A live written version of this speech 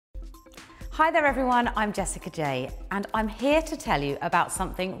Hi there everyone, I'm Jessica J and I'm here to tell you about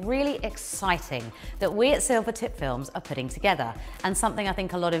something really exciting that we at Silvertip Films are putting together, and something I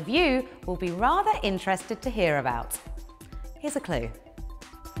think a lot of you will be rather interested to hear about. Here's a clue.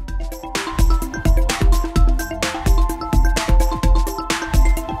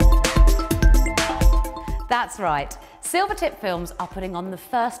 That's right, Silvertip Films are putting on the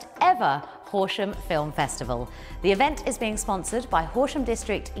first ever Horsham Film Festival. The event is being sponsored by Horsham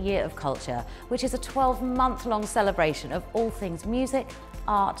District Year of Culture, which is a 12-month-long celebration of all things music,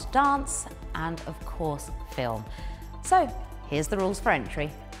 art, dance, and of course, film. So, here's the rules for entry.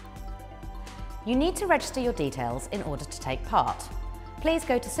 You need to register your details in order to take part. Please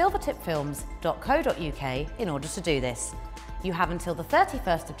go to silvertipfilms.co.uk in order to do this. You have until the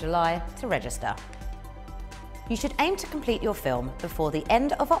 31st of July to register. You should aim to complete your film before the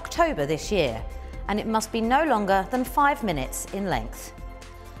end of October this year, and it must be no longer than 5 minutes in length.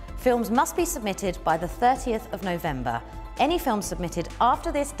 Films must be submitted by the 30th of November. Any film submitted after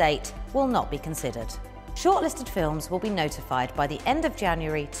this date will not be considered. Shortlisted films will be notified by the end of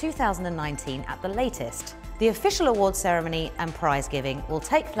January 2019 at the latest. The official award ceremony and prize giving will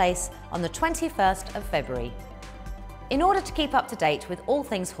take place on the 21st of February. In order to keep up to date with all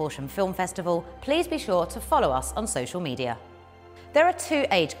things Horsham Film Festival, please be sure to follow us on social media. There are 2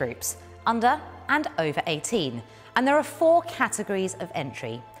 age groups, under and over 18, and there are 4 categories of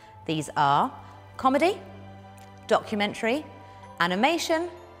entry. These are comedy, documentary, animation,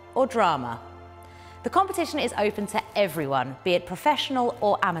 or drama. The competition is open to everyone, be it professional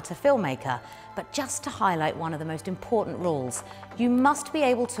or amateur filmmaker, but just to highlight one of the most important rules, you must be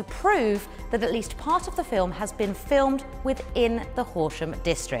able to prove that at least part of the film has been filmed within the Horsham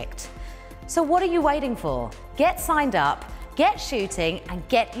District. So what are you waiting for? Get signed up, get shooting, and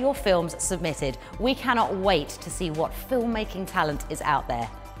get your films submitted. We cannot wait to see what filmmaking talent is out there.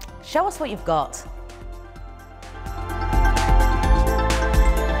 Show us what you've got.